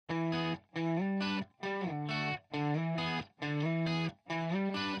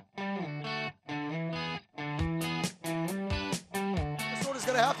is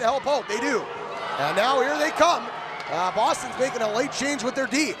going to have to help out. They do. And now here they come. Boston's making a late change with their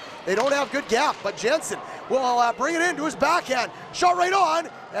D. They don't have good gap, but Jensen will bring it into his backhand. Shot right on,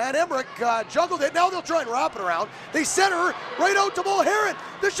 and Emmerich juggled it. Now they'll try and wrap it around. They center right out to Mulheron.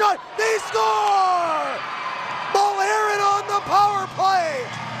 The shot, they score! Mulheron on the power play.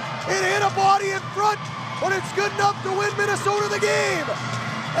 It hit a body in front, but it's good enough to win Minnesota the game.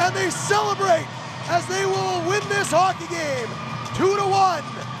 And they celebrate as they will win this hockey game 2-1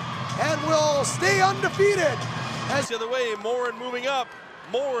 and will stay undefeated. As the other way, Morin moving up.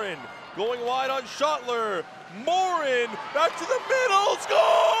 Morin going wide on Schottler. Morin back to the middle, scores!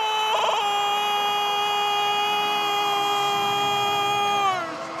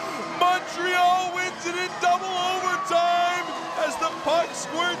 Montreal wins it in double overtime as the puck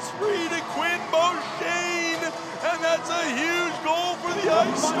squirts free to Quinn Beauchene, and that's a huge goal for the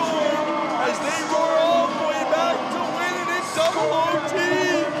Ice Storm as they roar all the way back to win it in double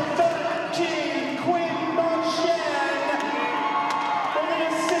OT.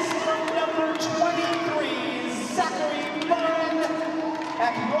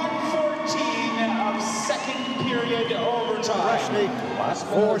 Freshly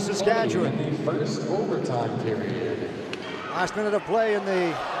for Saskatchewan. The first overtime period. Last minute of play in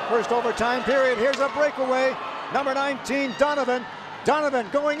the first overtime period. Here's a breakaway. Number 19, Donovan. Donovan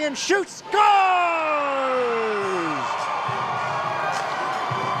going in, shoots, scores!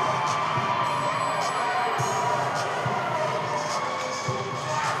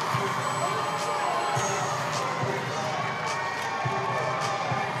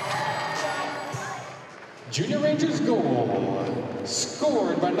 Junior Rangers goal,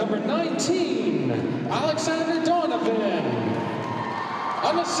 scored by number 19, Alexander Donovan.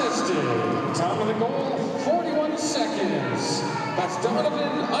 Unassisted, time of the goal, 41 seconds. That's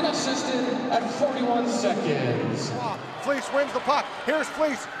Donovan unassisted at 41 seconds. Fleece wins the puck. Here's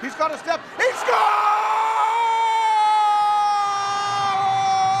Fleece. He's got a step. He scores!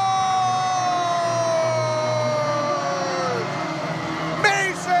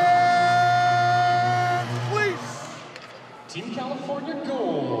 Team California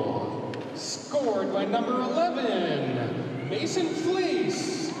goal, scored by number 11, Mason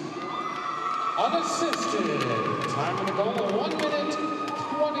Fleece. Unassisted, time of the goal, 1 minute,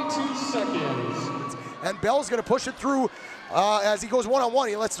 22 seconds. And Bell's going to push it through as he goes one-on-one.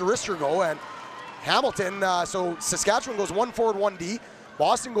 He lets the wrister go, and Hamilton, so Saskatchewan goes 1 forward, 1 D.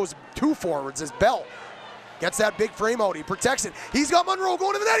 Boston goes 2 forwards as Bell gets that big frame out. He protects it. He's got Monroe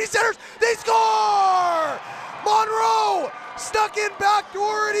going to the net. He centers. They score! Monroe stuck in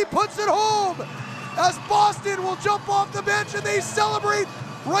backdoor, and he puts it home as Boston will jump off the bench and they celebrate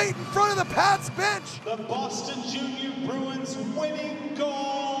right in front of the Pats bench. The Boston Junior Bruins winning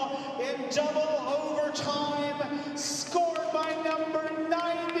goal in double overtime, scored by number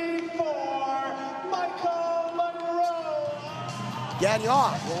 94, Michael Monroe.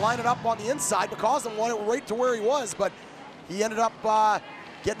 Gagnon will line it up on the inside. McCausland wanted it right to where he was, but he ended up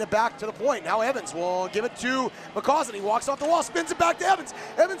getting it back to the point. Now Evans will give it to McCausland. He walks off the wall, spins it back to Evans.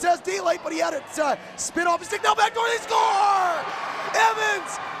 Evans has daylight, but he had it spin off his stick. Now backdoor, they score!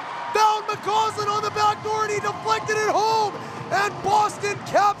 Evans found McCausland on the backdoor, and he deflected it home. And Boston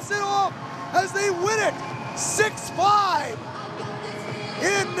caps it off as they win it 6-5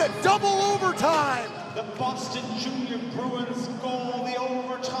 in double overtime. The Boston Junior Bruins goal, the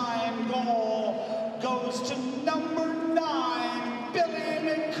overtime goal, goes to number 9, Billy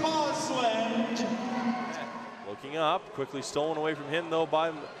McCausland. Looking up, quickly stolen away from him though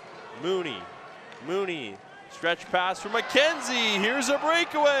by Mooney. Mooney, stretch pass for McKenzie. Here's a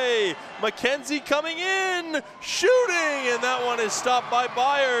breakaway. McKenzie coming in, shooting, and that one is stopped by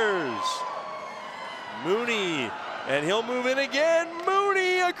Byers. Mooney, and he'll move in again.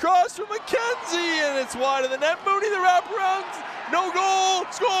 Mooney across from McKenzie, and it's wide of the net. Mooney, the wraparound, no goal,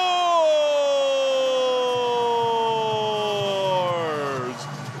 scores!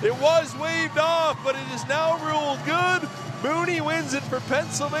 It was waved off, but it is now ruled good. Mooney wins it for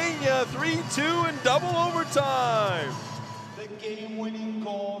Pennsylvania, 3-2 in double overtime. The game-winning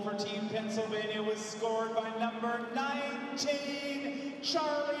goal for Team Pennsylvania was scored by number 19,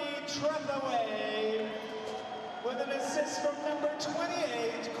 Charlie Trethaway, with an assist from number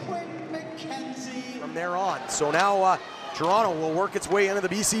 28, Quinn McKenzie. From there on, so now Toronto will work its way into the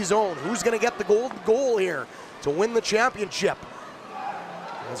BC zone. Who's going to get the golden goal here to win the championship?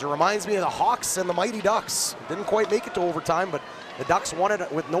 As it reminds me of the Hawks and the Mighty Ducks. Didn't quite make it to overtime, but the Ducks won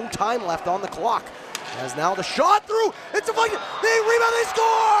it with no time left on the clock. As now the shot through, it's a fight, they rebound, they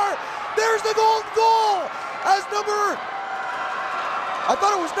score! There's the golden goal! As I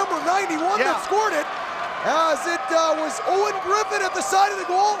thought it was number 91 that scored it. as it was Owen Griffin at the side of the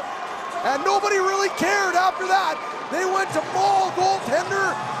goal, and nobody really cared after that. They went to Mall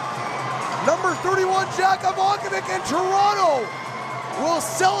goaltender, number 31, Jack Ivankovic, and Toronto will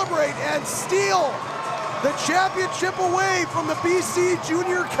celebrate and steal the championship away from the BC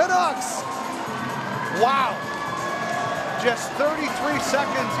Junior Canucks. Wow. Just 33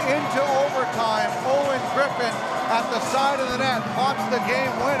 seconds into overtime, Owen Griffin at the side of the net pops the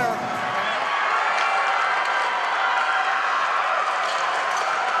game winner.